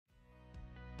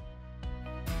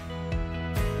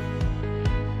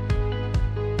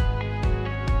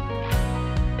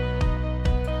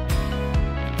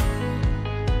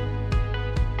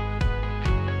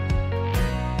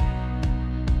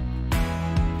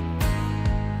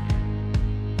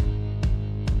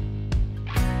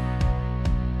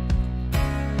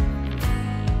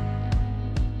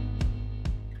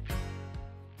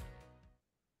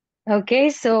Okay,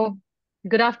 so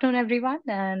good afternoon, everyone,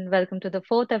 and welcome to the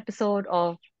fourth episode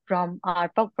of From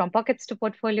Pockets to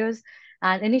Portfolios,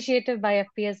 an initiative by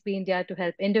FPSB India to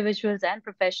help individuals and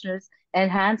professionals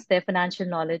enhance their financial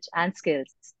knowledge and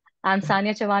skills. I'm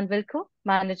Sanya Chavan Vilko,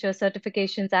 Manager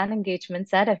Certifications and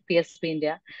Engagements at FPSB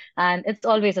India, and it's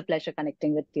always a pleasure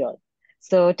connecting with you all.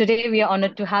 So today we are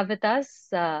honored to have with us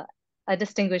a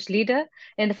distinguished leader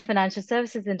in the financial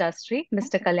services industry,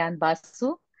 Mr. Kalyan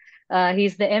Basu.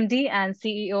 He's the MD and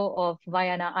CEO of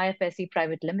Vayana IFSC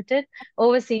Private Limited,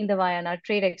 overseeing the Vayana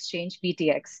TradeXchange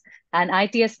 (VTX), an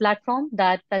ITS platform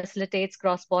that facilitates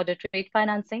cross-border trade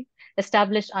financing,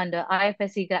 established under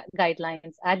IFSC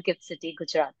guidelines at GIFT City,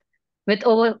 Gujarat. With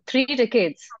over 3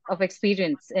 decades of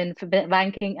experience in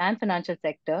banking and financial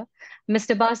sector,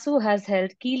 Mr. Basu has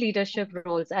held key leadership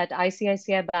roles at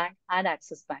ICICI Bank and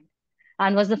Axis Bank,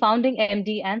 and was the founding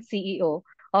MD and CEO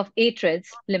of A-Trades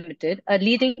Limited, a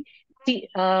leading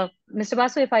Mr.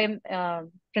 Basu, if I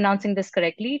am pronouncing this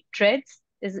correctly, Trades,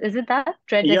 is it that?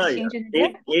 Trades Yeah, yeah. Exchange in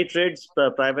India? A Trades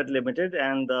Private Limited,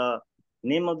 and the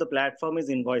name of the platform is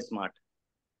Invoice Smart.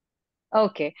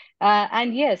 Okay.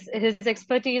 And yes, his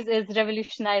expertise is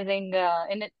revolutionizing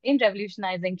in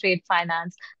revolutionizing trade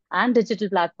finance and digital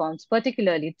platforms,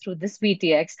 particularly through this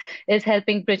VTX, is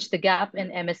helping bridge the gap in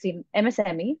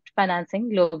MSME financing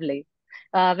globally.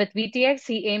 With VTX,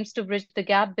 he aims to bridge the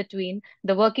gap between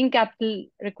the working capital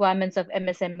requirements of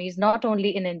MSMEs, not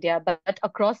only in India, but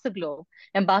across the globe,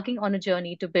 embarking on a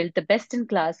journey to build the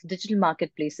best-in-class digital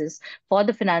marketplaces for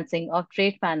the financing of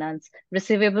trade finance,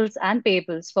 receivables, and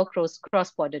payables for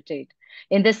cross-border trade.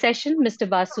 In this session, Mr.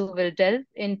 Basu will delve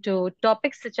into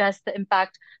topics such as the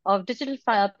impact of digital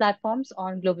platforms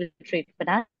on global trade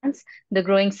finance, the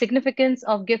growing significance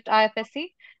of GIFT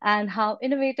IFSC, and how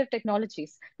innovative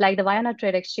technologies like the Vayana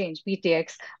TradeXchange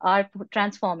 (VTX) are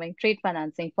transforming trade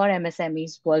financing for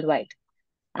MSMEs worldwide.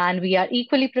 And we are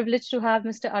equally privileged to have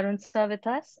Mr. Arun sir with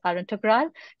us, Arun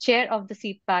Thukral, Chair of the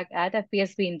CPAC at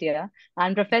FPSB India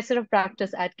and Professor of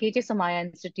Practice at KJ Somaiya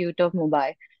Institute of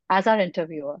Mumbai, as our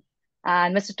interviewer.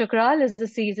 And Mr. Thukral is a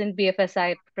seasoned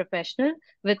BFSI professional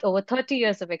with over 30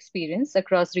 years of experience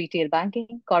across retail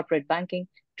banking, corporate banking,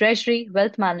 treasury,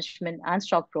 wealth management, and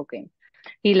stockbroking.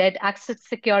 He led Axis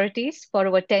Securities for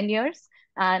over 10 years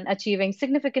and achieving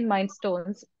significant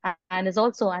milestones, and is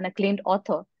also an acclaimed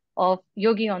author of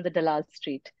Yogi on the Dalal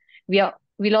Street.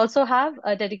 We'll also have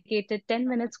a dedicated 10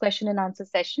 minutes question and answer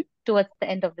session towards the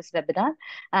end of this webinar,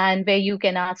 and where you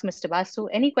can ask Mr. Basu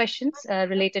any questions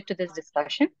related to this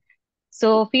discussion.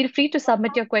 So feel free to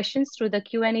submit your questions through the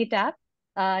Q&A tab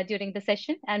during the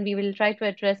session, and we will try to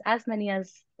address as many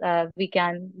as we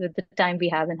can with the time we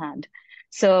have in hand.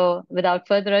 So without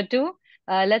further ado,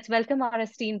 let's welcome our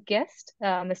esteemed guest,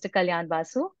 Mr. Kalyan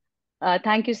Basu.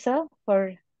 Thank you, sir,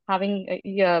 for having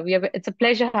it's a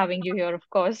pleasure having you here, of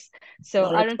course. So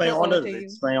No, it's Arun, my sir, over honor. to you.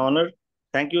 It's my honor.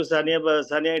 Thank you, Sanya.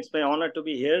 Sanya, it's my honor to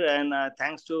be here, and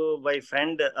thanks to my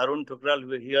friend Arun Thukral,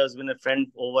 who he has been a friend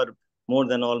over more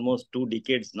than almost 2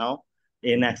 decades now.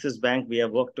 In Axis Bank, we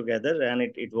have worked together, and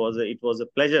it was a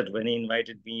pleasure when he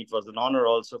invited me. It was an honor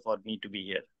also for me to be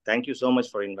here. Thank you so much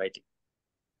for inviting.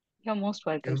 You're most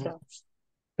welcome, sir.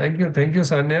 Thank you,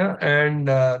 Sanya, and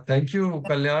thank you,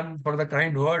 Kalyan, for the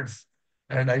kind words.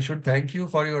 And I should thank you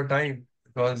for your time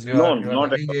because No, you are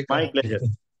not at running all. a My company.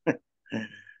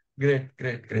 pleasure.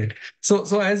 Great.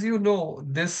 So as you know,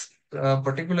 this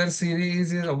particular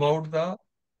series is about the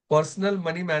personal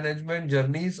money management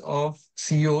journeys of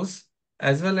CEOs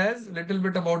as well as little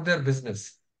bit about their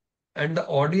business. And the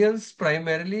audience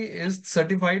primarily is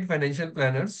certified financial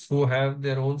planners who have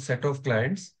their own set of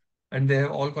clients, and they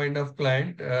have all kind of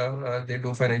client. They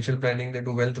do financial planning, they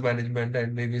do wealth management,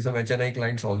 and maybe some HNI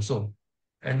clients also.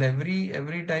 And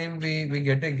every time we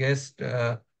get a guest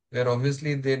where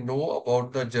obviously they know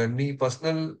about the journey,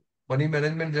 personal money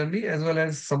management journey, as well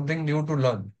as something new to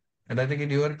learn. And I think in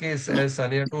your case, as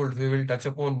Sania told, we will touch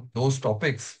upon those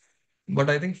topics. But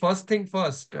I think first thing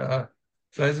first. So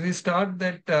as we start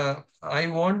that, I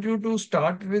want you to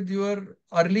start with your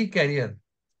early career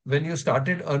when you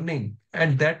started earning,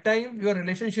 and that time your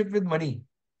relationship with money,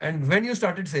 and when you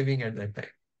started saving at that time.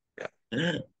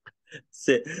 Yeah.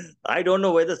 Say, I don't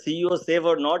know whether CEOs save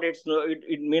or not.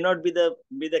 It may not be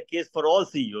the case for all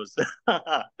CEOs.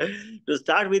 To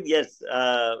start with, yes,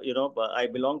 I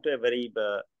belong to a very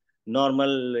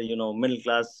normal, middle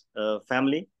class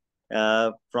family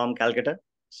from Calcutta.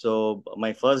 So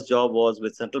my first job was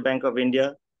with Central Bank of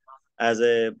India as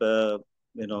a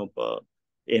you know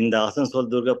in the Asansol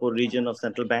Durgapur region of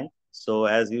Central Bank. So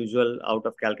as usual, out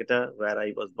of Calcutta, where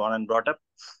I was born and brought up,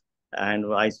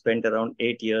 and I spent around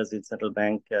 8 years in Central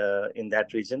Bank in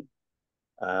that region.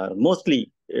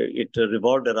 Mostly it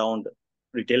revolved around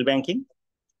retail banking,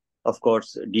 of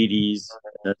course, DDs,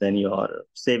 then your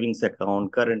savings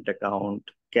account, current account,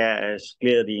 cash,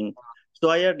 clearing. So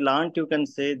I had learned, you can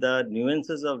say, the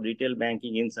nuances of retail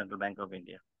banking in Central Bank of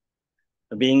India.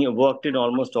 Being worked in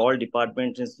almost all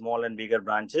departments in small and bigger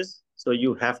branches, so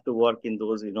you have to work in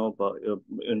those,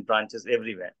 in branches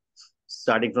everywhere,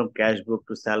 starting from cash book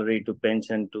to salary to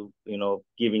pension to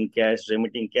giving cash,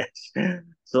 remitting cash,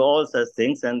 so all such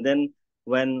things. And then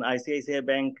when ICICI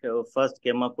Bank first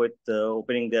came up with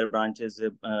opening their branches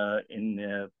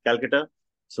in Calcutta,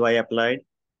 so I applied.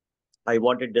 I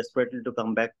wanted desperately to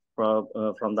come back from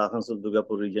the Asansol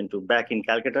Durgapur region to back in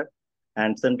Calcutta.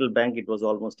 And Central Bank, it was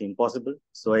almost impossible.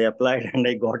 So I applied and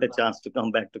I got a chance to come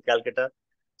back to Calcutta.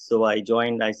 So I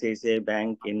joined ICICI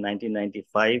Bank in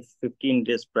 1995, 15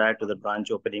 days prior to the branch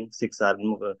opening.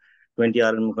 20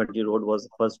 R. Mukherjee Road was the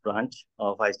first branch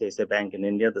of ICICI Bank in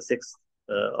India, the sixth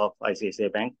of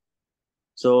ICICI Bank.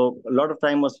 So a lot of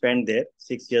time was spent there,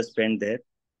 6 years spent there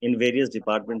in various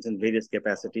departments in various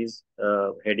capacities,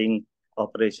 heading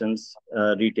operations,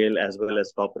 retail as well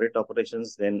as corporate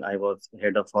operations. Then I was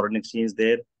head of foreign exchange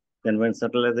there. Then when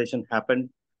centralization happened,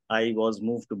 I was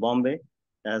moved to Bombay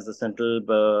as the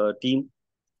central team.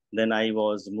 Then I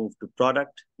was moved to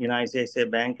product in ICICI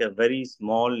Bank, a very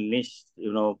small niche,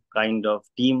 kind of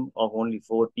team of only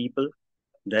 4 people,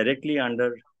 directly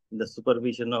under the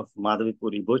supervision of Madhavi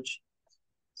Puri Butch.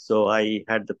 So I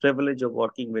had the privilege of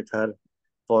working with her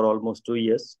for almost 2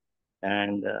 years.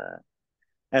 And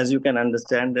as you can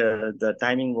understand, the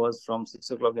timing was from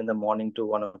 6 o'clock in the morning to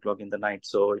 1 o'clock in the night.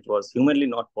 So it was humanly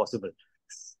not possible.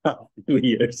 2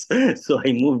 years. So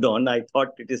I moved on. I thought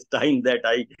it is time that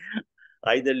I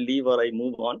either leave or I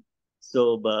move on.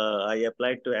 So I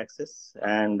applied to Axis,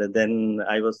 and then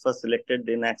I was first selected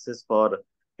in Axis for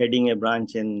heading a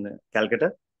branch in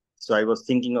Calcutta. So I was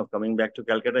thinking of coming back to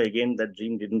Calcutta again. That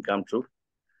dream didn't come true.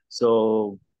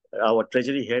 So our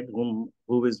treasury head,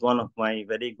 who is one of my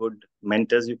very good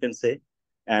mentors, you can say,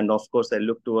 and of course I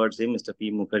look towards him, Mr.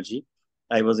 P. Mukherjee.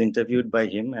 I was interviewed by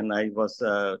him, and I was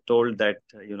told that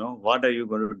what are you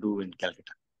going to do in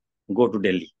Calcutta? Go to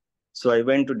Delhi. So I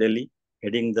went to Delhi,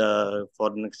 heading the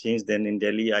foreign exchange. Then in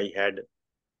Delhi, I had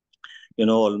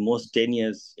almost 10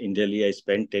 years in Delhi. I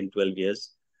spent 10, 12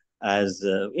 years as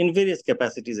in various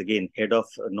capacities again, head of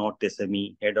North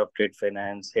SME, head of trade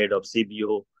finance, head of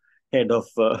CBO, head of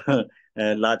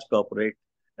large corporate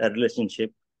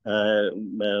relationship,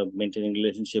 maintaining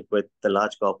relationship with the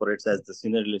large corporates as the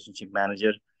senior relationship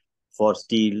manager for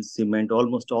steel, cement,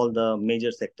 almost all the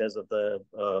major sectors of the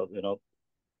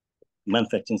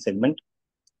manufacturing segment.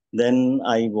 Then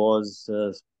I was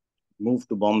moved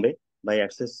to Bombay by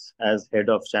Axis as head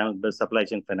of supply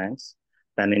chain finance,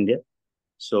 Pan India.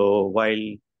 So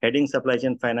while heading supply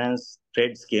chain finance,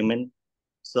 trades came in.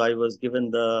 So I was given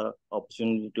the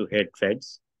opportunity to head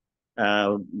trades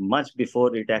much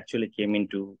before it actually came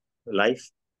into life.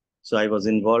 So I was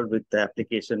involved with the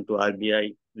application to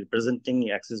RBI, representing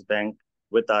Axis Bank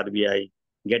with RBI,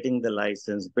 getting the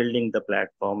license, building the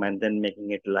platform, and then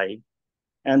making it live.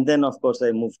 And then, of course,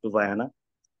 I moved to Vayana,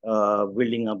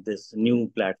 building up this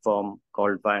new platform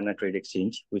called Vayana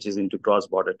TradeXchange, which is into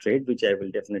cross-border trade, which I will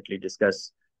definitely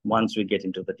discuss once we get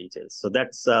into the details. So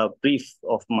that's a brief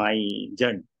of my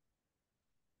journey.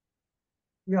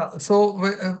 Yeah, so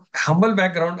humble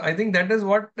background. I think that is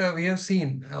what we have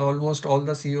seen. Almost all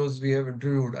the CEOs we have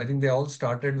interviewed, I think they all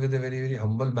started with a very, very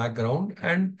humble background,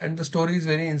 and the story is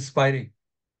very inspiring.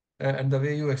 And the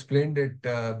way you explained it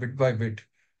bit by bit.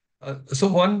 So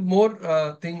one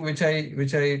more thing which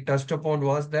I touched upon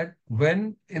was that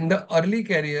when in the early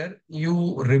career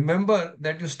you remember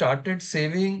that you started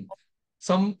saving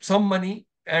some money,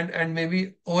 and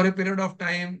maybe over a period of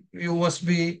time you must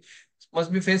be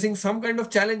facing some kind of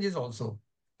challenges also,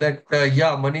 that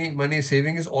yeah, money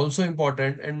saving is also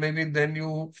important, and maybe then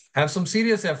you have some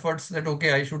serious efforts that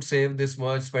okay, I should save this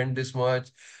much, spend this much.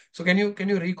 So can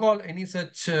you recall any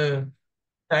such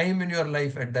time in your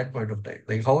life at that point of time,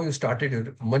 like how you started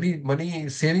your money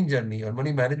saving journey or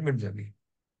money management journey,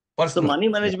 So personal? money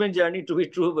Yeah. management journey, to be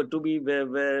true, but to be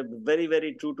very,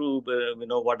 very true to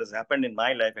what has happened in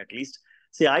my life at least.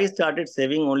 See, I started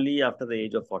saving only after the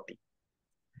age of 40.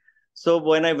 So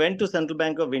when I went to Central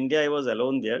Bank of India, I was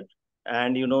alone there,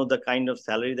 and the kind of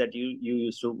salary that we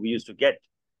used to get.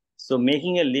 So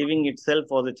making a living itself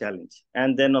was a challenge.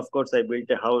 And then of course I built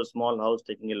a house, small house,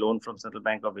 taking a loan from Central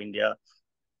Bank of India.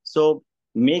 So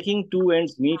making two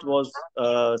ends meet was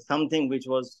something which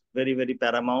was very, very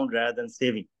paramount rather than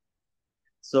saving.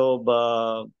 So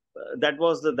that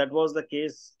was the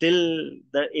case till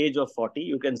the age of 40,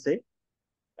 you can say.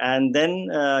 And then,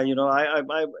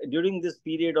 during this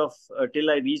period of till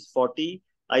I reached 40,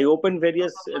 I opened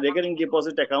various recurring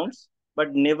deposit accounts,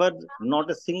 but never,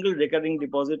 not a single recurring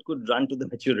deposit could run to the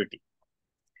maturity.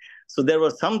 So there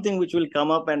was something which will come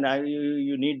up, and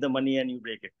you need the money and you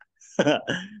break it.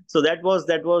 So that was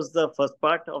the first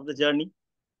part of the journey.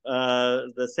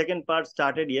 The second part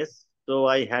started, yes. So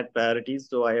I had priorities.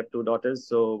 So I have two daughters.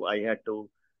 So I had to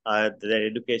their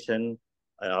education,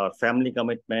 family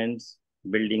commitments,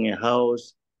 building a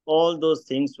house. All those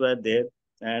things were there.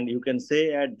 And you can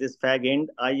say at this fag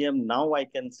end, I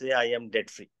can say I am debt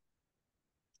free.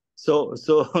 So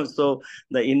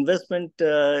the investment,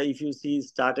 if you see,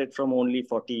 started from only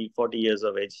 40 years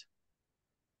of age.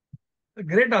 A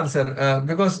great answer.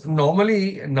 Because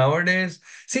normally nowadays,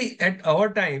 see, at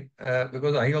our time,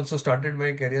 because I also started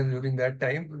my career during that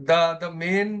time, the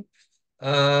main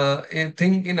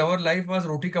thing in our life was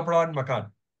roti, kapda, and makan.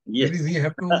 Maybe we Yes.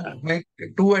 have to make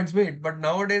two ends meet, but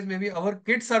nowadays maybe our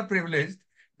kids are privileged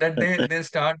that they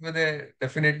start with a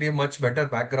definitely a much better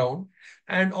background,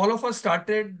 and all of us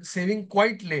started saving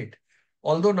quite late.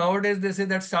 Although nowadays they say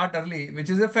that start early, which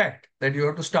is a fact that you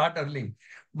have to start early.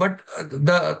 But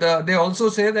they also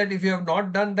say that if you have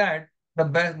not done that,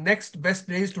 the next best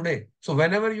day is today. So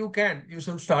whenever you can, you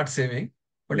should start saving.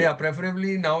 But Yeah. yeah,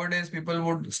 preferably nowadays people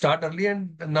would start early,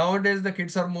 and nowadays the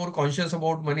kids are more conscious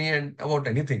about money and about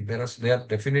anything. They are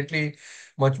definitely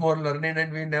much more learning,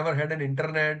 and we never had an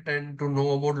internet and to know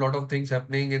about a lot of things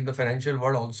happening in the financial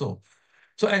world also.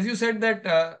 So as you said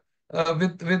that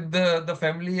with the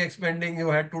family expanding, you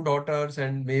had two daughters,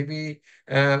 and maybe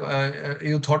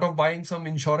you thought of buying some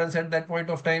insurance at that point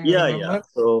of time. You Yeah, yeah. remember?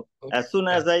 So Okay. as soon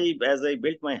Yeah. as I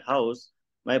built my house,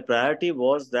 my priority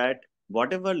was that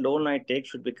whatever loan I take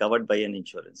should be covered by an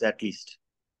insurance, at least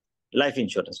life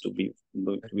insurance to be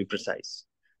precise.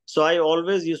 So I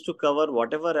always used to cover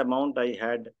whatever amount I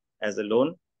had as a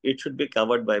loan. It should be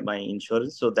covered by my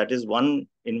insurance. So that is one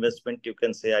investment, you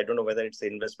can say. I don't know whether it's an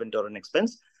investment or an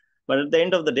expense, but at the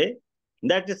end of the day,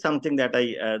 that is something that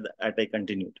I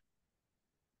continued.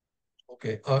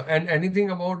 Okay. And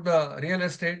anything about the real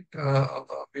estate?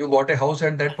 You bought a house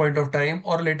at that point of time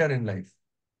or later in life?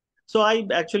 So I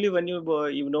actually, when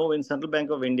in Central Bank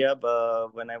of India,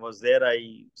 when I was there,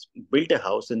 I built a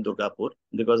house in Durgapur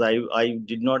because I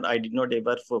did not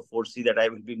ever foresee that I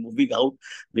will be moving out,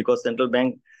 because Central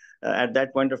Bank at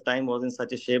that point of time was in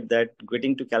such a shape that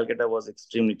getting to Calcutta was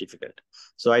extremely difficult.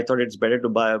 So I thought it's better to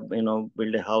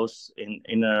build a house in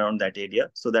and around that area.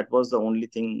 So that was the only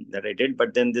thing that I did.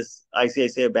 But then this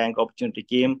ICICI Bank opportunity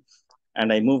came,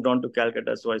 and I moved on to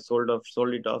Calcutta. So I sold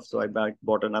it off. So I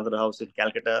bought another house in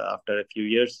Calcutta after a few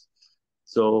years.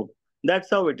 So that's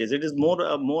how it is. It is more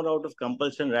out of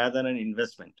compulsion rather than an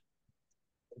investment.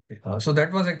 Okay. So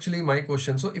that was actually my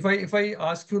question. So if I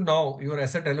ask you now your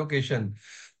asset allocation,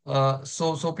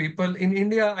 so people in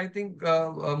India, I think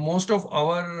most of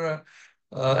our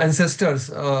ancestors,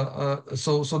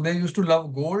 so they used to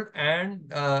love gold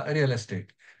and real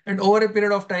estate. And over a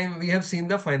period of time, we have seen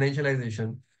the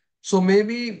financialization. So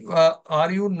maybe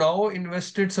are you now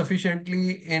invested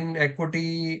sufficiently in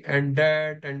equity and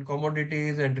debt and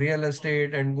commodities and real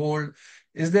estate and gold?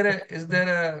 Is there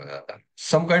a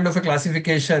some kind of a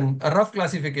classification, a rough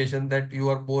classification that you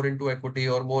are more into equity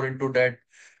or more into debt?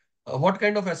 What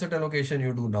kind of asset allocation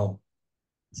you do now?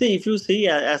 See, if you see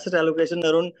asset allocation,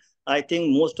 Arun, I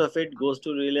think most of it goes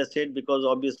to real estate because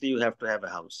obviously you have to have a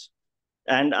house.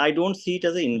 And I don't see it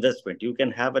as an investment. You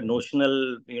can have a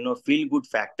notional, feel good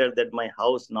factor that my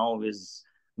house now is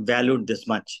valued this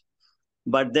much.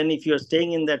 But then if you're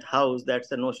staying in that house,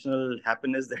 that's a notional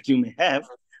happiness that you may have.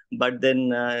 But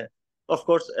then, of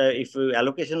course, if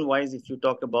allocation wise, if you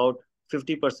talk about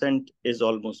 50% is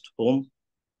almost home,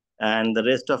 and the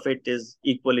rest of it is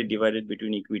equally divided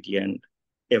between equity and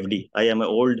FD. I am an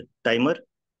old timer,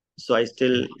 so I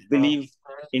still believe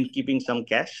in keeping some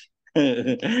cash.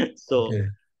 So, Okay.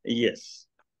 yes.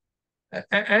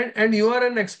 And you are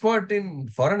an expert in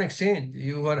foreign exchange.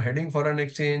 You are heading foreign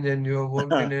exchange and you have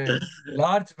worked in a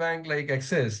large bank like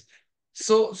Axis.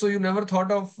 So you never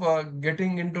thought of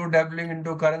getting into dabbling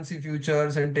into currency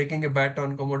futures and taking a bet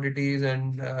on commodities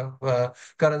and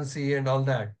currency and all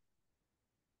that.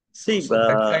 See, So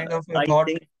that kind of a I thought,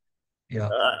 think, yeah.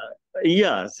 uh,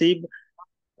 yeah, see,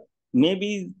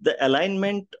 maybe the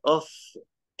alignment of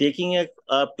taking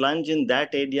a plunge in that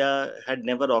area had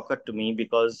never occurred to me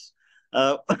because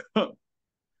uh,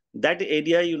 that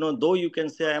area, though you can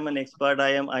say I am an expert,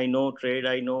 I know trade,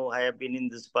 I have been in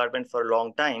this department for a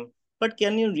long time, but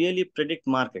can you really predict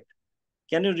market?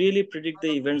 Can you really predict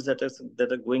the events that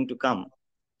are going to come?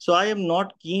 So I am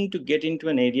not keen to get into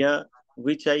an area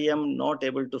which I am not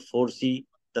able to foresee,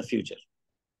 the future.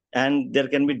 And there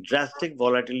can be drastic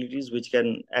volatilities which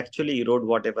can actually erode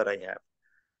whatever I have.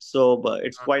 So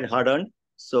it's quite hard earned.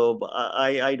 So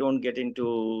I don't get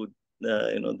into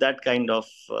that kind of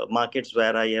markets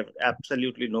where I have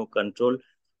absolutely no control.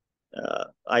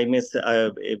 I miss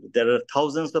there are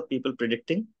thousands of people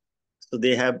predicting, so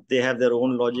they have their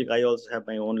own logic. I also have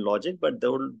my own logic, but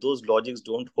those logics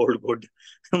don't hold good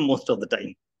most of the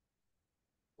time.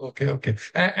 Okay, okay.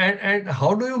 And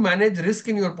how do you manage risk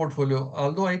in your portfolio?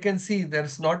 Although I can see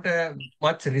there's not a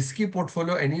much risky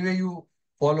portfolio anyway you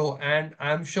follow, and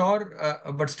I'm sure,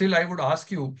 but still I would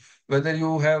ask you whether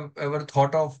you have ever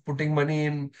thought of putting money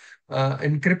in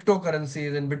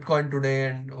cryptocurrencies, in Bitcoin today,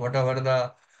 and whatever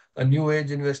the new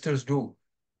age investors do.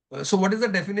 So, what is the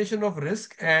definition of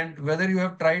risk, and whether you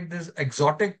have tried this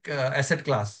exotic asset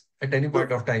class at any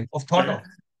point So, of time, of thought of? so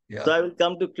Yeah. I will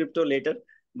come to crypto later,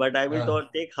 but I will Uh,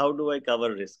 take how do I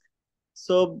cover risk.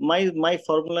 So my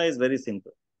formula is very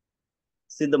simple.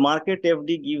 See, the market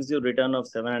FD gives you return of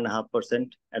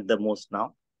 7.5% at the most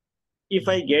now. If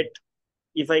I mm, get,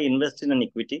 if I invest in an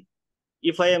equity,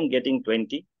 if I am getting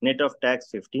 20, net of tax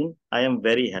 15, I am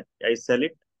very happy. I sell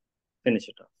it, finish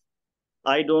it off.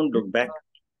 I don't look back.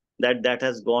 That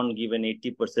has gone, given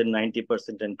 80%,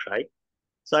 90% and try.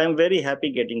 So I am very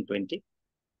happy getting 20,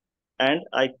 and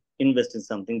I invest in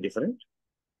something different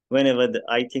whenever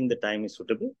I think the time is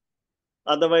suitable.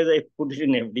 Otherwise, I put it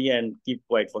in FD and keep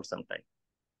quiet for some time.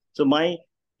 So my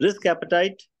risk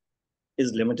appetite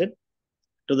is limited,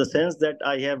 to the sense that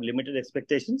I have limited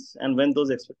expectations, and when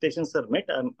those expectations are met,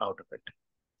 I'm out of it.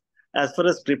 As far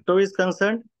as crypto is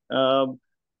concerned,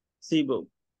 see,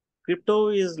 crypto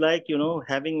is like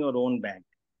having your own bank.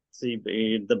 See,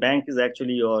 the bank is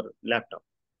actually your laptop.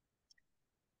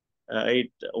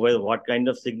 What kind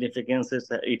of significance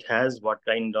it has, what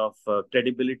kind of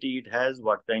credibility it has,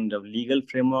 what kind of legal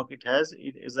framework it has,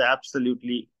 it is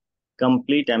absolutely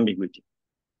complete ambiguity.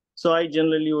 So I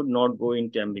generally would not go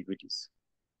into ambiguities.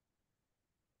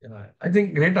 Yeah, I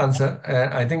think great answer.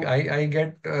 I think I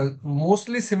get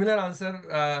mostly similar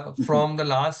answer from the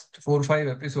last 4 or 5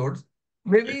 episodes.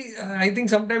 Maybe I think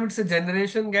sometimes it's a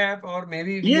generation gap, or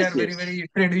maybe we Yes, are very, yes. very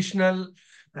traditional,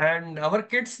 and our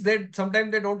kids, they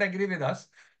sometimes they don't agree with us.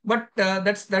 But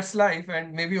that's life,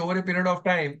 and maybe over a period of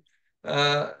time.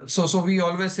 So we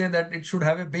always say that it should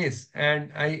have a base,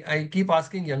 and I keep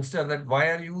asking youngster that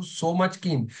why are you so much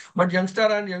keen? But youngster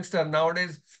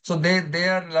nowadays, so they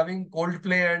are loving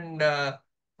Coldplay and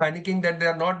panicking that they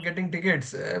are not getting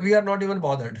tickets. We are not even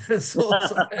bothered. So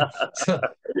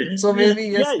so maybe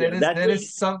Yeah, yes, yeah. there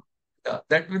is some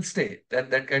that will stay.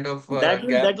 That kind of That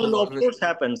gap will will of always. course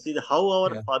happen. See how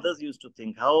our Yeah. fathers used to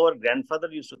think, how our grandfather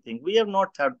used to think. We have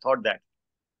not thought that.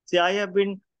 See, I have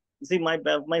been. See, my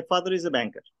father is a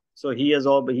banker, so he has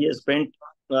spent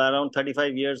around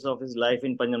 35 years of his life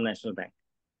in Punjab National Bank.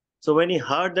 So when he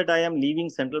heard that I am leaving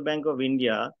Central Bank of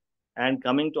India and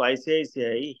coming to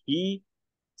ICICI, he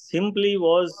simply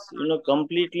was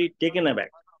completely taken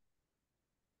aback.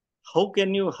 How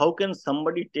can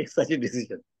somebody take such a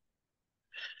decision?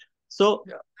 So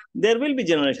Yeah. there will be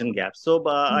generation gaps. So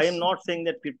I am not saying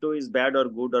that crypto is bad or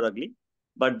good or ugly,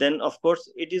 but then of course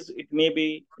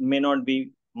may not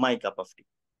be my cup of tea.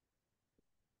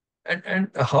 And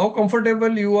how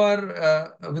comfortable you are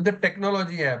with the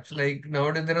technology apps? Like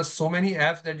nowadays, there are so many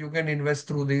apps that you can invest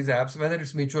through these apps, whether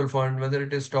it's mutual fund, whether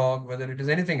it is stock, whether it is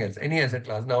anything else, any asset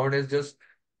class. Nowadays, just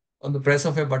on the press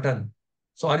of a button.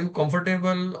 So are you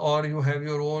comfortable, or you have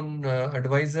your own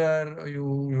advisor, or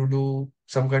you do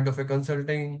some kind of a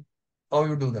consulting? How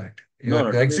you do that? No,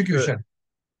 no. The execution.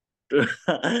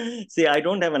 See, I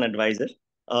don't have an advisor,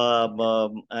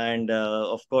 and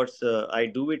of course, I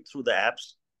do it through the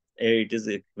apps. It is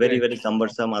very, Great. very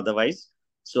cumbersome otherwise.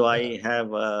 So Uh, I have,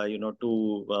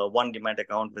 one demat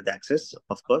account with Access,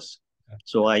 of course.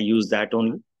 So I use that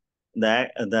only.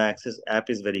 The Access app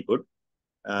is very good,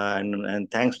 and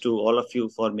thanks to all of you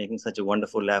for making such a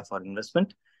wonderful app for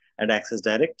investment at Access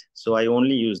Direct. So I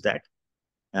only use that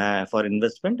for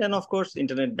investment, and of course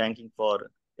internet banking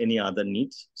for any other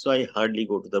needs. So I hardly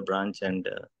go to the branch, and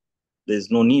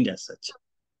there's no need as such.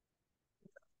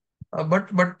 but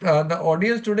the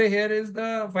audience today here is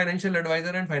the financial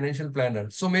advisor and financial planner.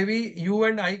 So maybe you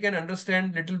and I can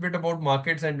understand little bit about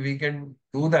markets, and we can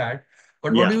do that.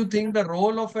 But what Yeah. do you think the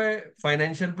role of a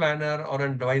financial planner or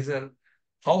an advisor?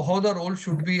 How the role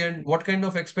should be, and what kind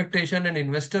of expectation an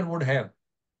investor would have?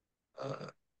 Uh,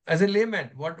 as a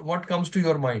layman, what comes to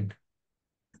your mind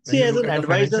when See, you as look an at the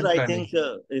advisor, financial I planning?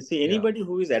 think, see, Yeah. anybody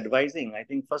who is advising, I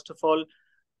think, first of all,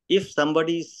 if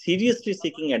somebody is seriously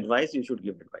seeking advice, you should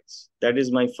give advice. That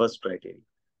is my first criteria.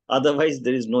 Otherwise,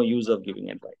 there is no use of giving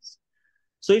advice.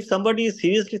 So if somebody is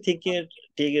seriously thinking,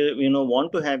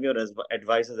 want to have your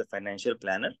advice as a financial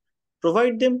planner,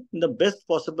 provide them the best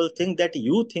possible thing that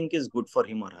you think is good for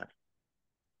him or her.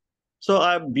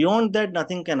 So beyond that,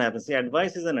 nothing can happen. See,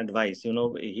 advice is an advice. He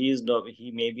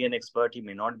may be an expert, he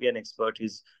may not be an expert.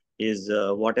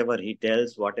 Whatever he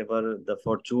tells, whatever the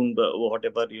fortune,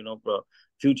 whatever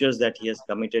futures that he has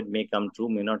committed may come true,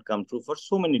 may not come true for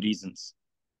so many reasons.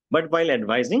 But while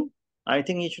advising, I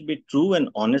think he should be true and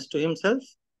honest to himself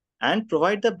and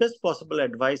provide the best possible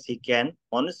advice he can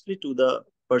honestly to the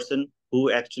person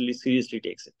who actually seriously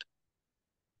takes it.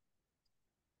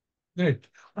 Great.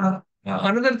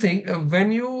 Another thing,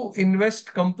 when you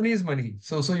invest company's money,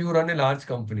 so you run a large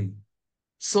company,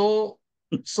 so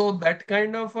that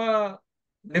kind of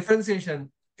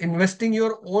differentiation, investing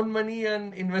your own money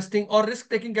and investing or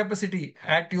risk-taking capacity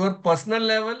at your personal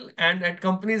level and at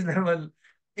company's level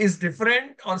is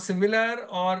different or similar,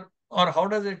 or how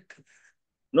does it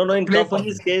No, in play for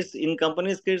company's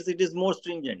you? case, it is more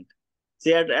stringent.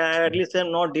 See, at least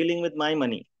I'm not dealing with my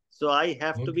money. So I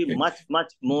have to be Okay. much,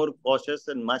 much more cautious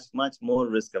and much, much more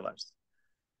risk averse.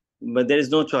 But there is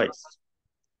no choice.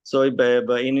 So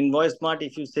in Invoice Smart,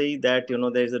 if you say that,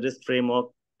 there is a risk framework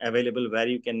available where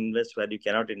you can invest, where you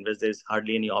cannot invest, there is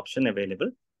hardly any option available.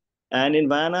 And in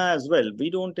Vayana as well, we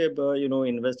don't,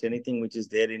 invest anything which is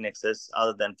there in excess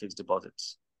other than fixed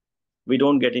deposits. We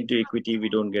don't get into equity, we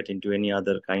don't get into any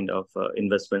other kind of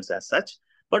investments as such.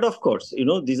 But of course,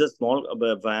 these are small.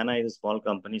 Vayana is a small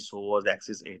company, so was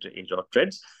Axis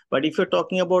Trades. But if you're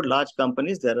talking about large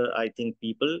companies, there are, I think,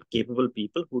 capable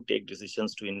people who take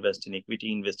decisions to invest in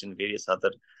equity, invest in various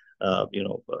other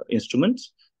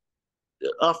instruments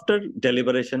after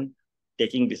deliberation,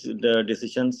 taking the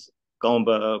decisions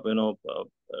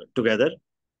together,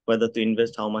 whether to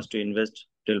invest, how much to invest,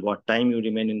 till what time you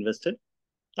remain invested.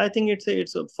 I think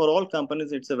for all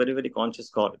companies, it's a very, very conscious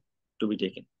call to be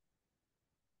taken.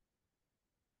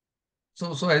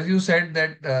 So as you said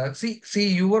that,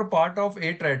 you were part of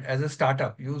A-Trade as a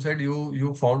startup. You said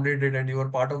you founded it and you were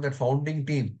part of that founding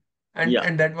team. Yeah.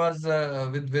 And that was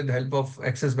with help of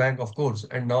Axis Bank, of course.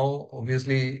 And now,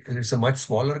 obviously, it's a much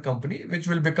smaller company, which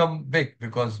will become big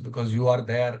because you are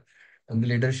there and the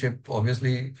leadership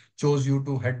obviously chose you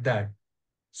to head that.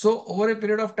 So over a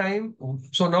period of time,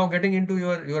 so now getting into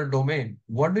your domain,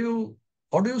 how do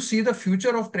you see the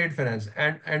future of trade finance?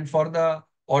 And for the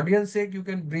audience sake, you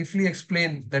can briefly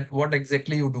explain that what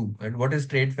exactly you do and what is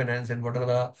trade finance and what are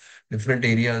the different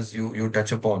areas you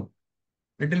touch upon.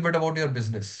 Little bit about your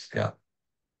business. Yeah.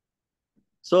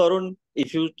 So Arun,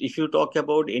 if you talk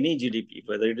about any GDP,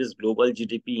 whether it is global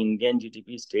GDP, Indian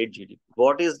GDP, state GDP,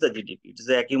 what is the GDP? It is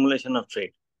the accumulation of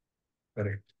trade.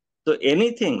 Correct. So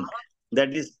anything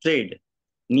that is trade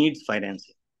needs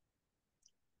financing.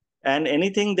 And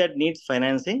anything that needs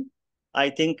financing,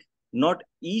 I think not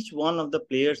each one of the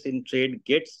players in trade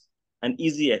gets an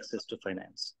easy access to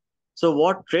finance. So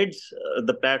what trades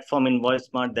the platform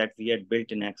InvoiceSmart that we had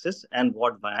built in Access and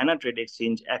what Vayana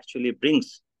TradeXchange actually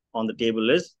brings on the table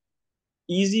is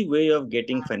easy way of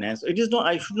getting finance. It is not,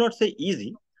 I should not say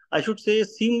easy, I should say a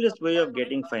seamless way of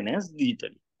getting finance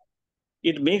digitally.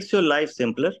 It makes your life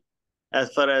simpler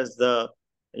as far as the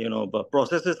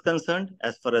process is concerned,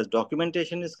 as far as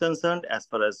documentation is concerned, as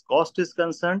far as cost is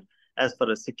concerned, as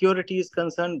far as security is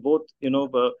concerned, both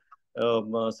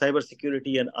cyber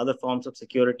security and other forms of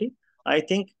security. I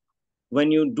think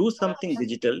when you do something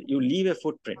digital, you leave a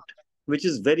footprint, which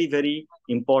is very, very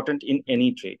important in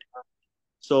any trade.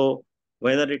 So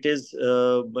whether it is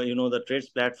the trades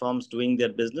platforms doing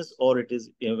their business, or it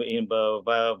is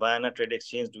Vayana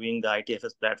TradeXchange doing the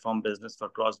ITFS platform business for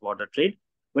cross-border trade,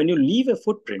 when you leave a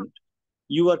footprint,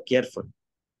 you are careful.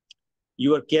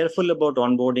 You are careful about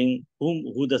onboarding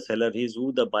who the seller is,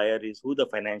 who the buyer is, who the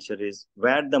financier is,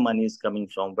 where the money is coming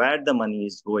from, where the money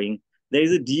is going. There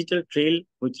is a digital trail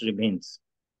which remains.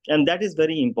 And that is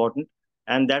very important.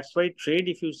 And that's why trade,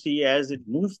 if you see, as it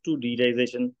moves to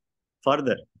digitization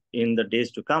further in the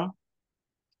days to come,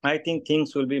 I think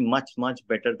things will be much, much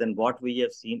better than what we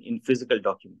have seen in physical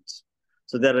documents.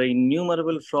 So there are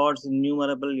innumerable frauds,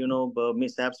 innumerable,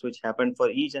 mishaps which happened for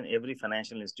each and every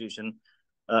financial institution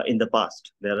in the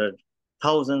past. There are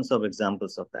thousands of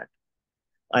examples of that.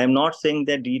 I am not saying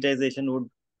that digitization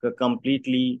would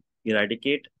completely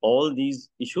eradicate all these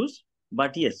issues,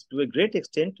 but yes, to a great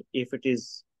extent, if it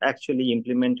is actually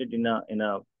implemented in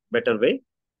a better way,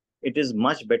 it is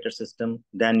much better system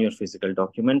than your physical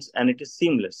documents, and it is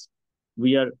seamless.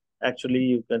 We are actually,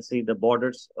 you can see the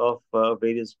borders of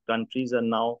various countries are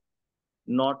now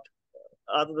not,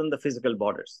 other than the physical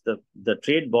borders, the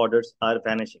trade borders are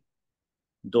vanishing.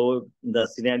 Though the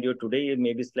scenario today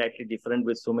may be slightly different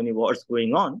with so many wars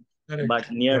going on, but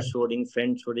Correct. near-shoring,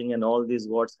 friend-shoring, and all these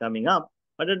wars coming up.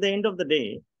 But at the end of the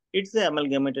day, it's the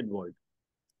amalgamated world.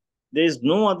 There is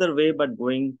no other way but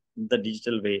going the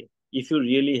digital way if you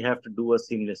really have to do a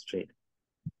seamless trade.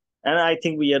 And I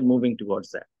think we are moving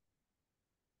towards that.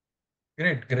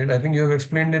 Great, great. I think you have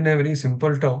explained in a very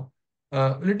simple term.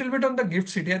 Little bit on the Gift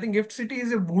City. I think Gift City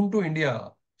is a boon to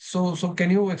India. So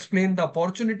can you explain the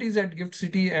opportunities at Gift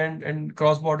City and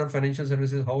cross-border financial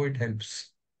services, how it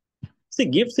helps? See,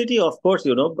 Gift City, of course,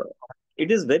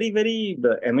 it is very, very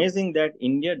amazing that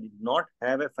India did not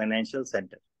have a financial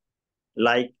center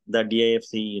like the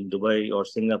DIFC in Dubai or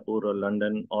Singapore or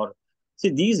London. Or see,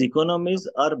 these economies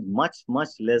are much, much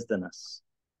less than us.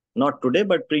 Not today,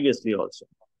 but previously also.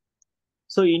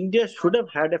 So India should have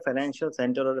had a financial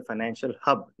center or a financial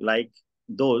hub like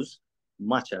those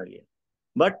much earlier.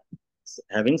 But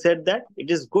having said that,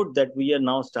 it is good that we are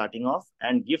now starting off,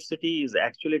 and Gift City is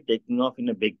actually taking off in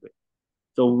a big way.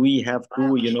 So we have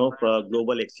two,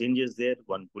 global exchanges there,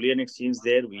 one bullion exchange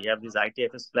there. We have these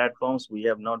ITFS platforms. We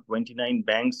have now 29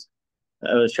 banks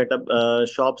set up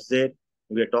shops there.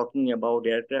 We are talking about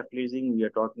aircraft leasing. We are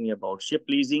talking about ship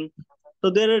leasing. So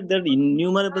there are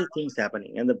innumerable things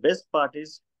happening, and the best part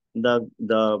is the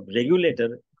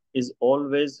regulator is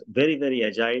always very, very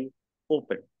agile,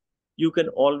 open. You can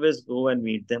always go and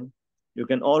meet them. You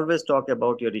can always talk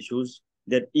about your issues.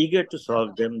 They're eager to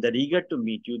solve them. They're eager to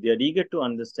meet you. They're eager to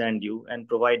understand you and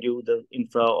provide you the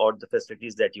infra or the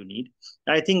facilities that you need.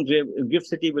 I think Gift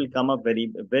City will come up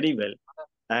very, very well,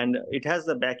 and it has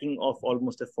the backing of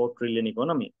almost a 4 trillion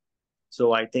economy.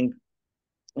 So I think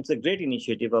it's a great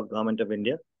initiative of Government of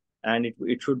India, and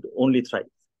it should only thrive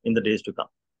in the days to come.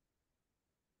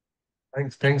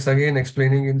 Thanks again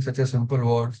explaining in such a simple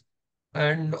words.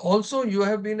 And also, you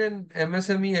have been an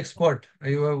MSME expert.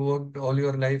 You have worked all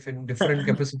your life in different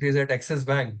capacities at Axis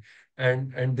Bank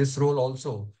and this role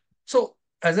also. So,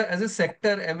 as a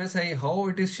sector, MSI, how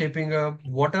it is shaping up,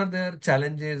 what are their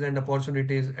challenges and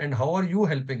opportunities, and how are you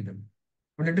helping them?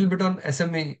 A little bit on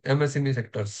MSME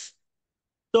sectors.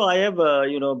 So I have,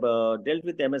 dealt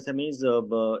with MSMEs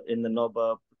in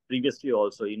the previously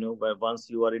also. Where once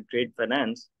you are in trade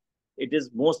finance, it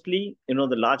is mostly, the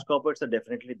large corporates are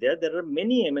definitely there. There are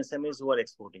many MSMEs who are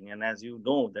exporting, and as you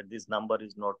know, that this number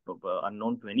is not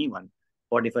unknown to anyone.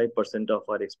 45% of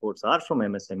our exports are from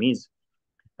MSMEs.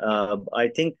 I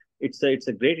think it's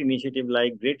a great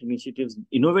initiatives,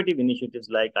 innovative initiatives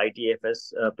like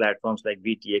ITFS platforms like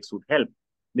VTX would help,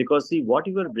 because see what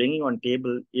you are bringing on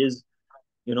table is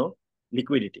you know,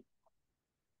 liquidity.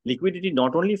 Liquidity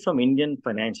not only from Indian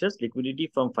financiers, liquidity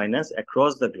from finance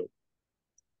across the globe.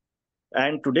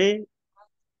 And today,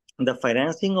 the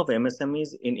financing of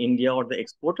MSMEs in India or the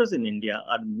exporters in India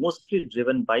are mostly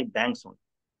driven by banks only.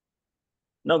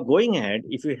 Now, going ahead,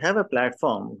 if you have a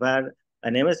platform where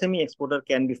an MSME exporter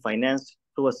can be financed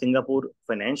through a Singapore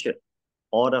financial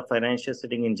or a financial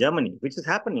sitting in Germany, which is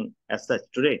happening as such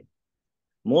today,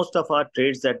 most of our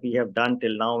trades that we have done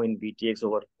till now in VTX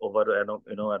over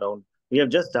around, we have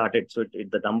just started, so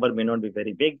the number may not be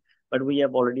very big, but we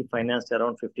have already financed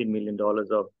around $15 million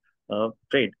of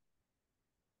trade,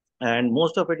 and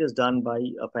most of it is done by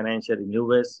a financier in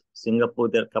US, Singapore.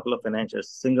 There are a couple of financiers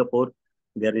Singapore.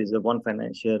 There is one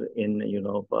financier in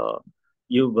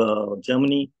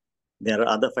Germany. There are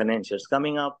other financiers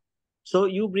coming up. So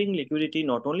you bring liquidity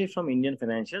not only from Indian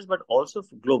financiers but also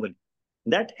globally.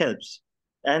 That helps.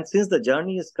 And since the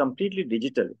journey is completely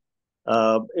digital,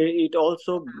 it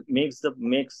also makes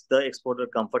the exporter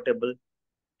comfortable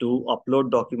to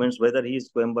upload documents, whether he is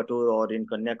Coimbatore or in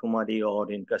Kanyakumari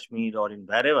or in Kashmir or in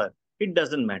wherever. It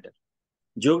doesn't matter.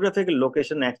 Geographical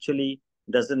location actually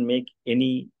doesn't make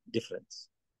any difference.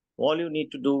 All you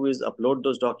need to do is upload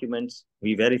those documents.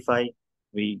 We verify.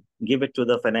 We give it to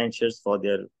the financiers for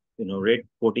their rate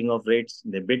quoting of rates.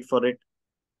 They bid for it.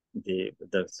 The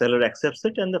seller accepts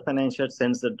it, and the financier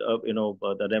sends the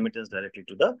remittance directly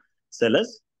to the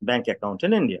seller's bank account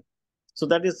in India. So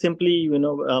that is simply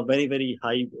a very, very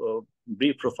high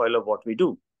brief profile of what we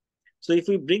do. So if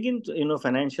we bring in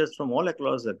financials from all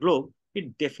across the globe,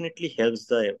 it definitely helps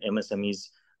the MSMEs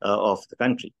of the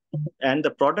country. And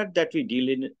the product that we deal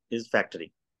in is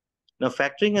factoring. Now,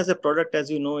 factoring as a product, as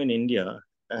you know, in India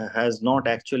has not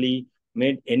actually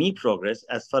made any progress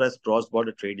as far as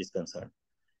cross-border trade is concerned.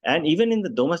 And even in the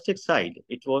domestic side,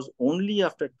 it was only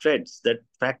after trades that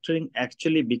factoring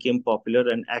actually became popular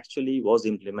and actually was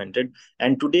implemented.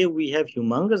 And today we have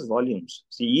humongous volumes.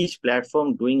 See, each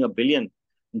platform doing $1 billion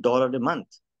a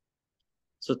month.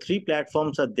 So 3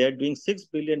 platforms are there doing $6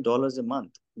 billion a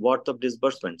month worth of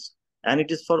disbursements. And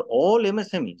it is for all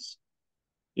MSMEs.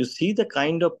 You see the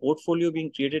kind of portfolio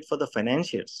being created for the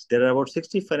financiers. There are about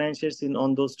 60 financiers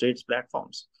on those trades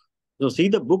platforms. So see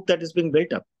the book that is being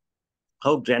built up,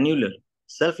 how granular,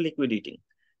 self-liquidating.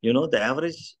 The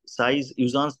average size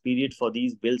usance period for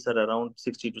these bills are around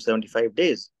 60 to 75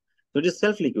 days. So it is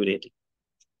self-liquidating.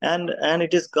 And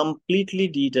it is completely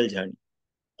digital journey,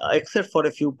 except for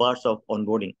a few parts of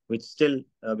onboarding, which still,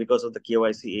 because of the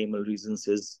KYC AML reasons,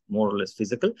 is more or less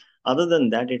physical. Other than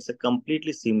that, it's a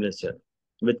completely seamless journey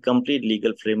with complete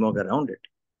legal framework around it.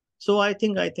 So I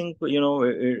think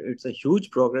it's a huge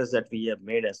progress that we have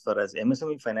made as far as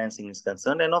MSME financing is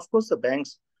concerned, and of course the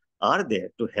banks are there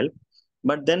to help.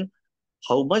 But then,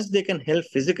 how much they can help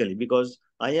physically? Because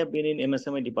I have been in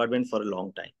MSME department for a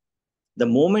long time. The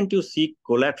moment you seek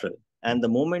collateral and the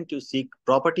moment you seek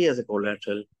property as a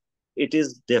collateral, it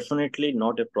is definitely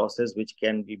not a process which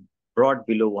can be brought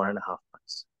below 1.5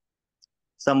 months.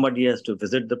 Somebody has to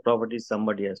visit the property,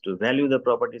 somebody has to value the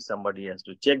property, somebody has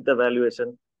to check the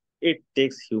valuation. It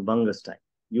takes humongous time.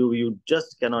 You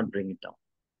just cannot bring it down.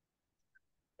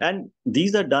 And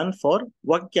these are done for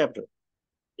working capital.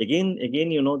 Again,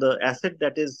 the asset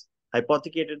that is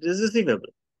hypothecated is receivable.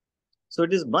 So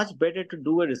it is much better to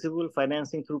do a receivable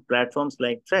financing through platforms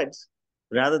like Threads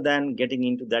rather than getting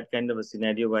into that kind of a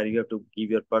scenario where you have to give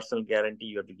your personal guarantee,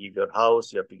 you have to give your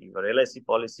house, you have to give your LIC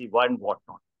policy, and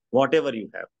whatnot, whatever you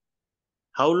have.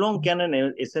 How long can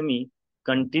an SME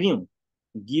continue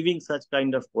giving such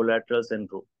kind of collaterals and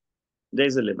growth? There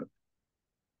is a limit.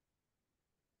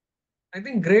 I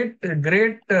think great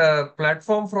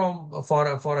platform for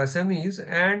SMEs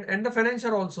and the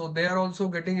financier also. They are also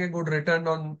getting a good return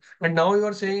on. And now you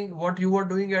are saying what you were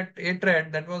doing at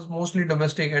A-Trade, that was mostly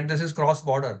domestic, and this is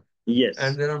cross-border. And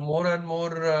Yes. there are more and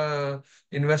more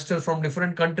investors from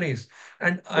different countries.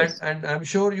 And, and Yes. and I'm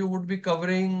sure you would be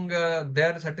covering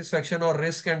their satisfaction or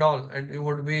risk and all, and you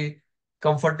would be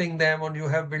comforting them, and you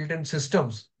have built-in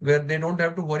systems where they don't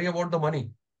have to worry about the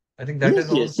money. I think that Yes, is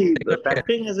yes. also See, taken care.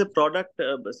 factoring as a product,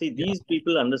 Yeah, these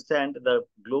people understand, the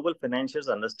global financiers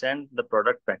understand the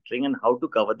product factoring and how to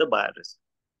cover the buyer risk.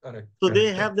 correct, So they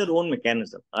correct, correct. have their own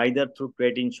mechanism, either through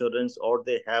credit insurance or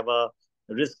they have a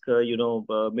risk,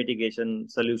 mitigation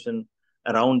solution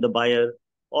around the buyer,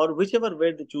 or whichever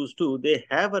way they choose to. They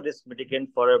have a risk mitigant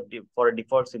for a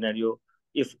default scenario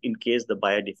if in case the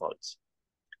buyer defaults.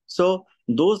 So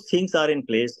those things are in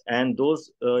place, and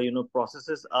those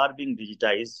processes are being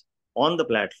digitized on the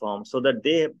platform so that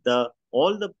the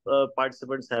all the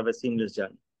participants have a seamless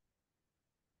journey.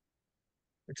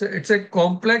 It's a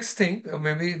complex thing.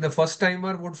 Maybe the first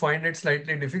timer would find it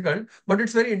slightly difficult, but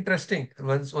it's very interesting.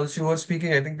 Once you were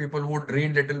speaking, I think people would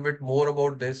read a little bit more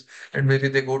about this, and maybe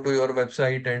they go to your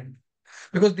website, and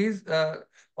because these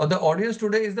or the audience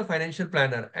today is the financial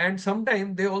planner, and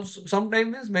sometimes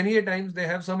is many a times they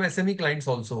have some SME clients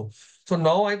also. So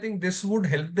now I think this would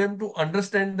help them to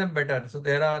understand them better. So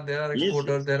there are Yes,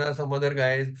 exporters, yes. there are some other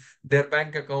guys, their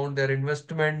bank account, their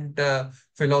investment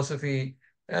philosophy,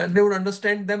 and they would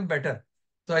understand them better.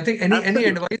 So I think any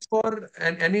Absolutely. advice for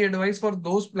and any advice for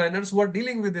those planners who are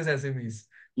dealing with these SMEs.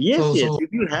 Yes, So yes. so If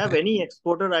you have any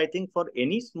exporter, I think for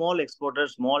any small exporter,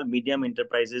 small, medium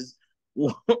enterprises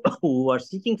who, who are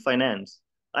seeking finance,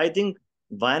 I think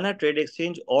Vayana Trade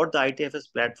Exchange or the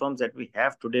ITFS platforms that we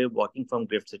have today working from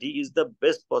Gift City is the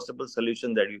best possible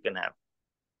solution that you can have.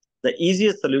 The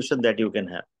easiest solution that you can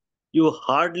have.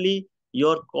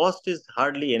 Your cost is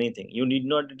hardly anything. You need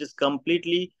not, it is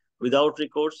completely without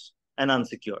recourse and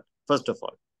unsecured, first of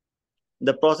all.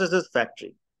 The process is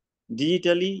factory.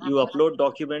 Digitally, you upload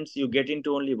documents, you get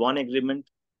into only one agreement.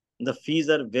 The fees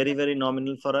are very, very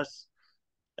nominal for us.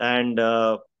 And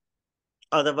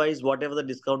otherwise, whatever the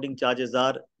discounting charges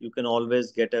are, you can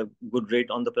always get a good rate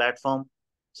on the platform.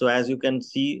 So as you can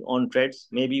see on Trades,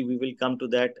 maybe we will come to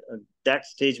that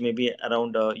stage maybe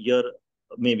around a year,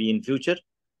 maybe in future.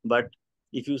 But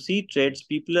if you see Trades,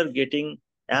 people are getting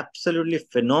absolutely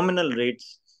phenomenal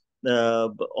rates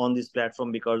on this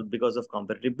platform because of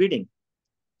competitive bidding.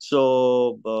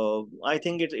 So I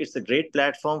think it's a great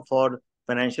platform for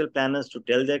financial planners to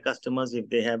tell their customers if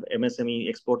they have MSME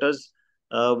exporters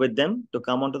with them to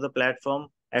come onto the platform,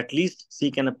 at least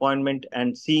seek an appointment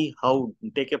and see how,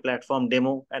 take a platform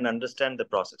demo and understand the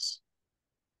process.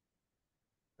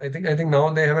 I think now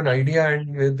they have an idea,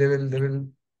 and they will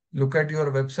look at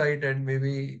your website and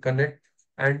maybe connect.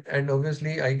 And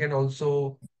obviously I can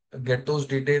also get those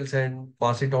details and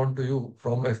pass it on to you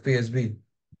from FPSB.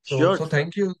 So Sure, so sure.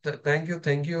 thank you,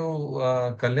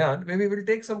 Kalyan. Maybe we'll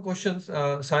take some questions.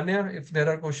 Sanya, if there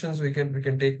are questions, we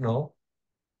can take now.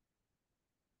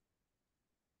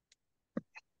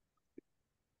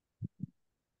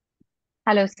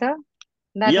 Hello, sir.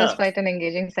 That was Yeah, quite an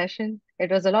engaging session.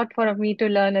 It was a lot for me to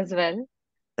learn as well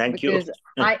thank you. because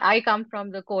I come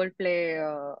from the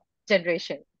Coldplay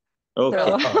generation. Okay.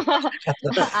 So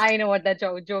I know what that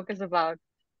joke is about.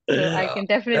 So I Yeah. can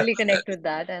definitely connect with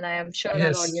that, and I am sure our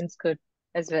Yes. audience could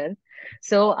as well.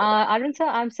 So, Arun sir,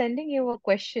 I'm sending you a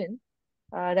question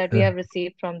that we have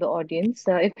received from the audience.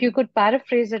 If you could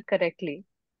paraphrase it correctly,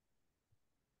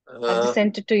 I've just Uh,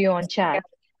 sent it to you on chat.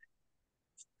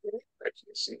 let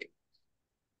me see.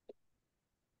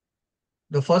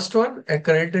 The first one,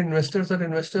 accredited investors or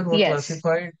investor were Yes.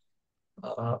 classified.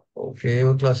 Okay,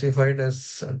 were classified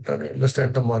as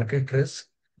understand the market risk.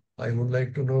 I would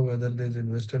like to know whether this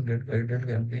investor get guided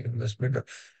can be investment.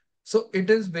 So it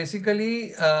is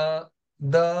basically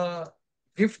the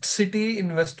gift city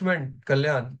investment,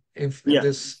 Kalyan. If Yeah.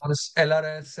 this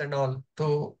LRS and all.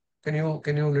 So can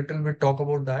you little bit talk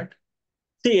about that?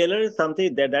 See, LR is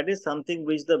something that is something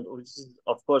which is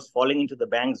of course falling into the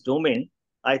bank's domain.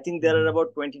 I think there are Mhm.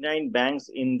 about 29 banks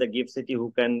in the gift city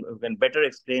who can better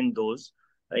explain those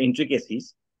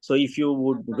intricacies. So if you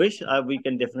would wish, we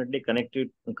can definitely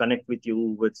connect with you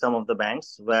with some of the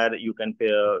banks where you can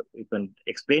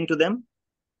explain to them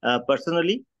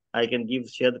personally. I can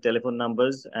share the telephone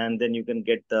numbers, and then you can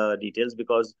get the details,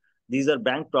 because these are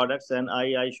bank products, and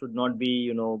I should not be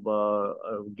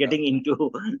Yeah. getting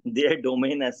into their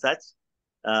domain as such.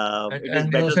 And, It is and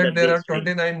you better said that they there are explain.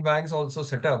 29 banks also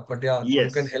set up, but yeah,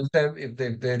 you can Yes. help them if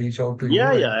they reach out to Yeah,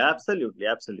 you. And yeah, absolutely,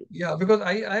 absolutely. yeah, because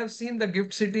I have seen the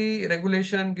gift city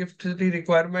regulation, gift city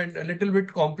requirement a little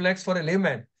bit complex for a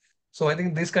layman. So I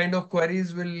think this kind of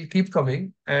queries will keep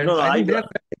coming. No, And no, I think they are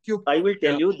well equipped. I will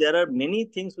tell Yeah. you, there are many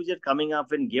things which are coming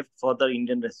up in gift for the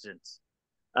Indian residents.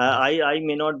 I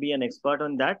may not be an expert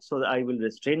on that, so I will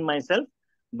restrain myself.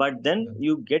 But then Yeah.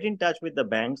 you get in touch with the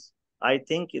banks. I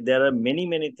think there are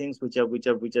many things which are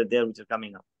there, which are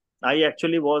coming up. I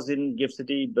actually was in Gift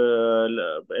City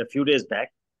a few days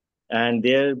back, and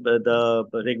there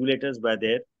the regulators were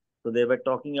there, so they were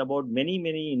talking about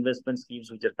many investment schemes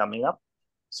which are coming up.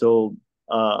 So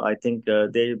I think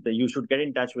you should get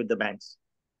in touch with the banks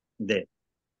there.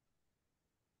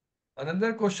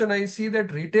 Another question I see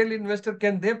that retail investor,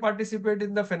 can they participate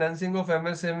in the financing of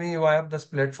MSME via this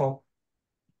platform?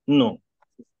 No,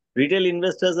 retail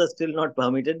investors are still not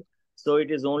permitted. So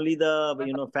it is only the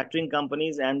factoring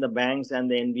companies and the banks and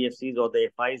the NBFCs, or the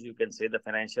FIs, you can say, the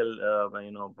financial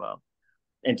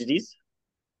entities.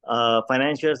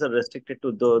 Financiers are restricted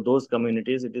to those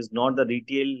communities. It is not the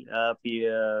retail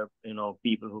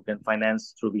people who can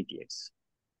finance through VTX.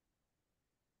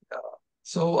 Yeah.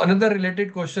 So another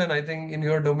related question, I think, in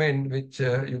your domain, which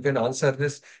you can answer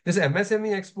this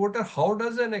MSME exporter, how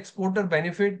does an exporter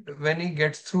benefit when he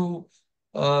gets through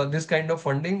this kind of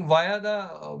funding via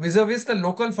the vis-a-vis the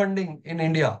local funding in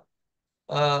India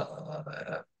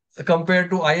compared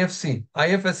to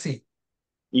IFSC?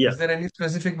 Yeah. Is there any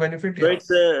specific benefit? So Yeah.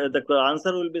 the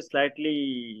answer will be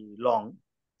slightly long.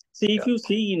 See, if Yeah. you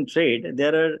see in trade,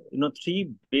 there are three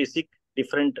basic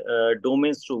different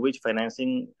domains through which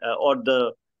financing or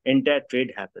the entire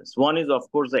trade happens. One is, of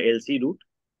course, the LC route,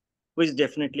 which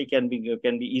definitely can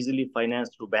be easily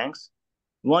financed through banks.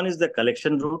 One is the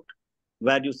collection route,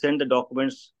 where you send the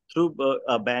documents through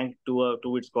a bank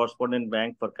to its correspondent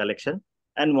bank for collection.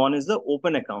 And one is the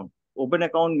open account. Open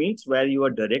account means where you are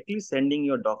directly sending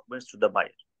your documents to the buyer.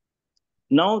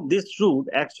 Now, this route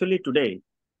actually today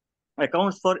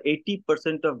accounts for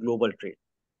 80% of global trade.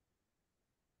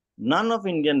 None of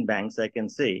Indian banks, I can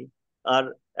say,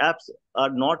 are apps are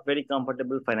not very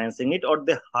comfortable financing it, or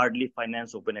they hardly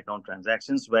finance open account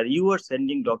transactions where you are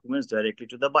sending documents directly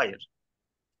to the buyer.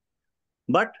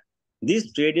 But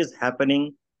this trade is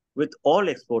happening with all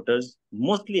exporters,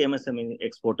 mostly MSME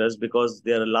exporters, because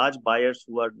there are large buyers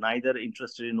who are neither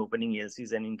interested in opening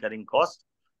LCs and incurring cost.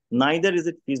 Neither is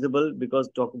it feasible, because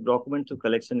document to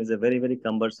collection is a very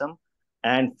cumbersome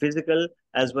and physical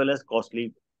as well as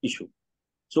costly issue.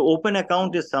 So open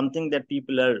account is something that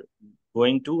people are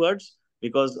going towards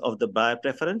because of the buyer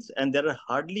preference, and there are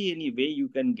hardly any way you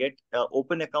can get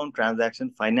open account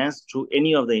transaction financed through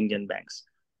any of the Indian banks.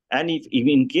 And if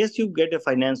in case you get a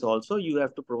finance also, you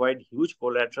have to provide huge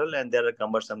collateral, and there are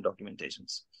cumbersome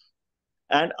documentations.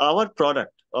 And our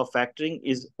product of factoring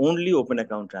is only open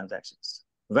account transactions,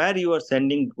 where you are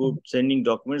sending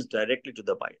documents directly to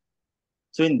the buyer.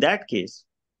 So in that case,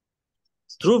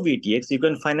 through VTX, you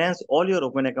can finance all your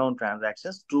open account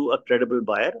transactions through a credible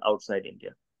buyer outside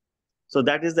India. So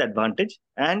that is the advantage.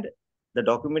 And the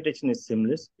documentation is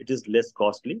seamless. It is less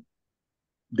costly.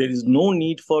 There is no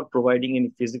need for providing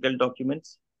any physical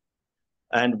documents.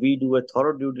 And we do a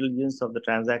thorough due diligence of the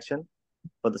transaction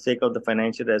for the sake of the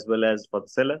financier as well as for the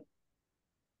seller.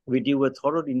 We do a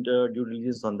thorough due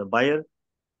diligence on the buyer,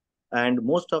 and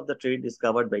most of the trade is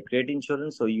covered by credit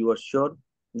insurance. So you are sure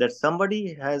that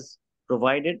somebody has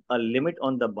provided a limit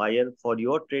on the buyer for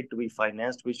your trade to be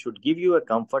financed, which should give you a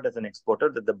comfort as an exporter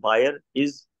that the buyer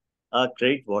is a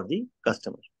credit worthy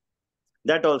customer.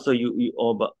 That also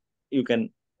you can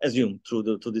assume through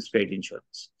this credit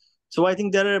insurance. So I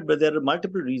think there are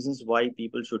multiple reasons why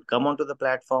people should come onto the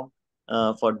platform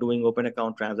for doing open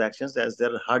account transactions, as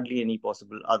there are hardly any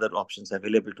possible other options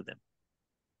available to them.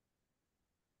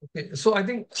 Okay, so I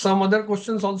think some other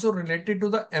questions also related to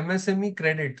the MSME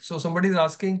credit. So somebody is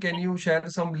asking, can you share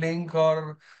some link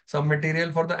or some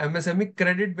material for the MSME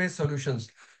credit-based solutions?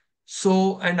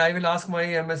 So, and I will ask my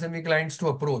MSME clients to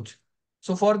approach.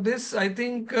 So for this, I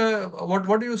think,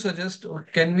 what do you suggest? Or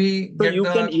can we So get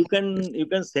the, you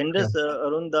can send yeah, us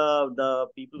around the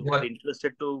people who are well,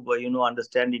 interested to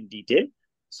understand in detail.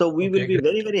 So we will okay, be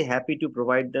great. very happy to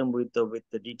provide them with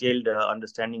the detailed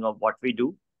understanding of what we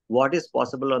do, what is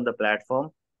possible on the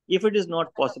platform. If it is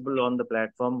not possible on the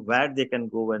platform, where they can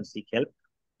go and seek help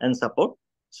and support.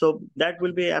 So that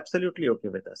will be absolutely okay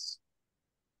with us.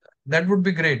 That would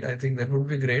be great. I think that would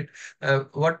be great.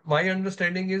 What my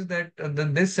understanding is that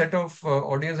this set of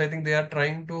audience, I think they are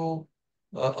trying to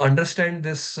understand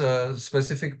this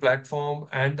specific platform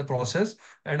and the process,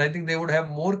 and I think they would have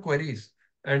more queries.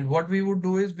 And what we would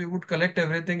do is we would collect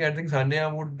everything. I think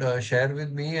Sanya would share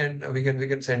with me, and we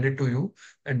can send it to you,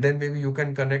 and then maybe you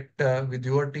can connect with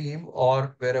your team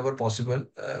or wherever possible,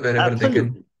 wherever they can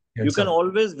Absolutely. get You can some.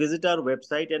 always visit our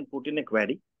website and put in a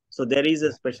query. So there is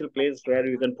a special place where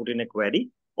you can put in a query.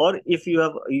 Or if you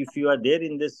are there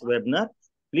in this webinar,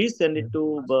 please send it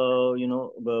to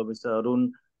Mr.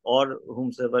 Arun or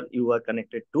whomsoever you are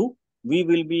connected to. We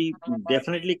will be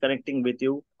definitely connecting with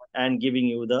you and giving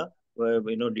you the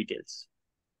details.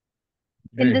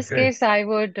 In Great, this great. case, Thank I you.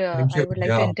 would like to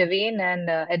Yeah, intervene and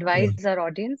yeah. advise our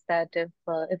audience that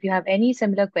if you have any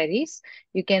similar queries,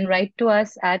 you can write to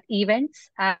us at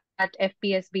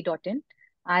events@fpsb.in.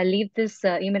 I'll leave this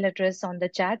email address on the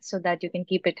chat so that you can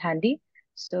keep it handy.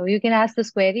 So you can ask those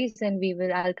queries, and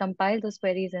I'll compile those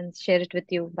queries and share it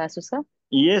with you, Basusa.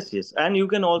 Yes, yes. And you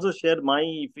can also share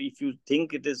if you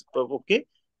think it is okay,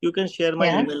 you can share my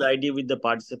Yeah. email ID with the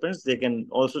participants. They can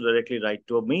also directly write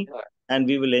to me, and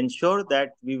we will ensure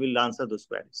that we will answer those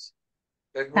queries.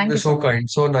 That would Thank be you so so much. kind,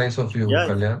 so nice of you, Yeah,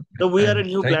 yeah. Kalyan. So we are a And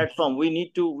new thank platform. We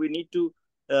need to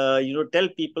tell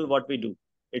people what we do.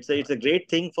 It's a great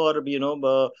thing for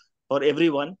for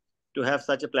everyone to have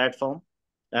such a platform,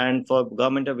 and for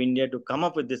government of India to come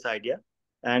up with this idea,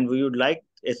 and we would like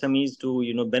SMEs to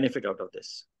benefit out of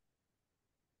this.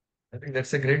 I think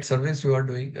that's a great service you are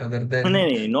doing. Other No, than no,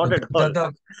 no, not at all.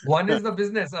 the one is the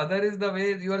business, other is the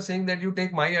way you are saying that you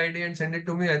take my idea and send it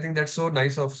to me. I think that's so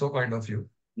nice of so kind of you.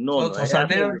 No, So no, Sanya, I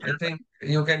absolutely fine. think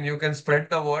you can spread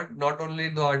the word, not only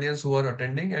the audience who are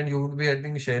attending, and you would be, I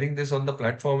think, sharing this on the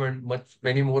platform, and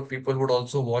many more people would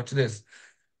also watch this.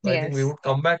 So I think we Yes. would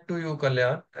come back to you,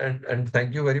 Kalyan, and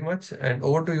thank you very much. And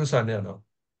over to you, Sanya, now.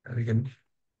 We can.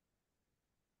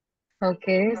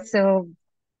 Okay. So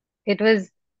it was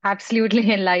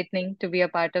absolutely enlightening to be a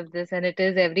part of this, and it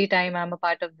is every time I'm a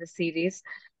part of this series.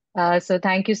 So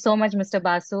thank you so much, Mr.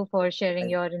 Basu, for sharing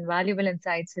your invaluable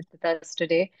insights with us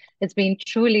today. It's been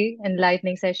truly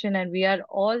enlightening session, and we are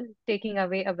all taking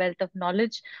away a wealth of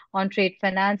knowledge on trade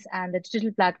finance and the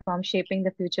digital platform shaping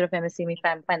the future of MSME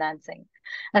financing.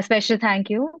 A special thank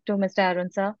you to Mr. Arun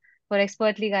sir for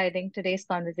expertly guiding today's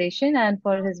conversation and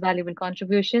for his valuable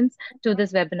contributions to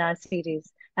this webinar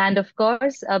series. And of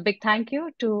course, a big thank you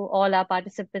to all our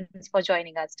participants for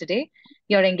joining us today.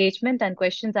 Your engagement and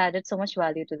questions added so much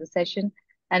value to the session,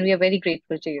 and we are very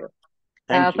grateful to you.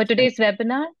 Thank you. For today's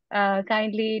webinar,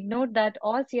 kindly note that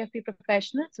all CFP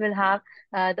professionals will have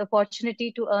the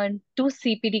opportunity to earn 2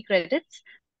 CPD credits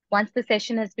once the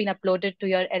session has been uploaded to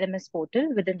your LMS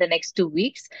portal within the next 2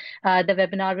 weeks. The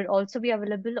webinar will also be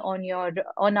available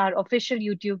on our official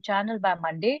YouTube channel by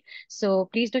Monday, so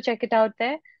please do check it out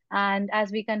there. And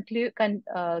as we conclude,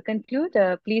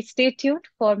 please stay tuned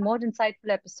for more insightful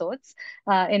episodes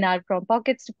in our From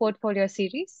Pockets to Portfolio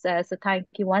series. So thank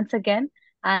you once again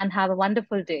and have a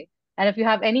wonderful day. And if you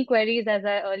have any queries, as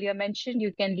I earlier mentioned,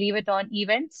 you can leave it on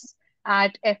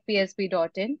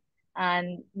events@fpsb.in.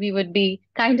 And we would be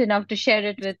kind enough to share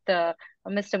it with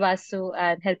Mr. Basu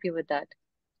and help you with that.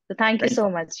 So thank you Thank so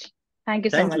much. Thank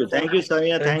you so Thank much, you. sir. Thank you,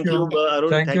 Sonia. Thank Thank you, you. Arun.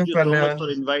 Thank Thank you, you so much for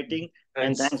Kalyan. inviting.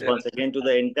 And Thanks. thanks Yeah. once again to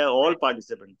the entire all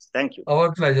participants. Thank you.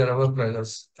 Our pleasure, our pleasure.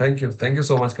 Thank you. Thank you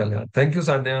so much, Kalyan. Thank you,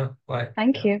 Sanya. Bye.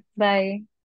 Thank Yeah. you. Bye.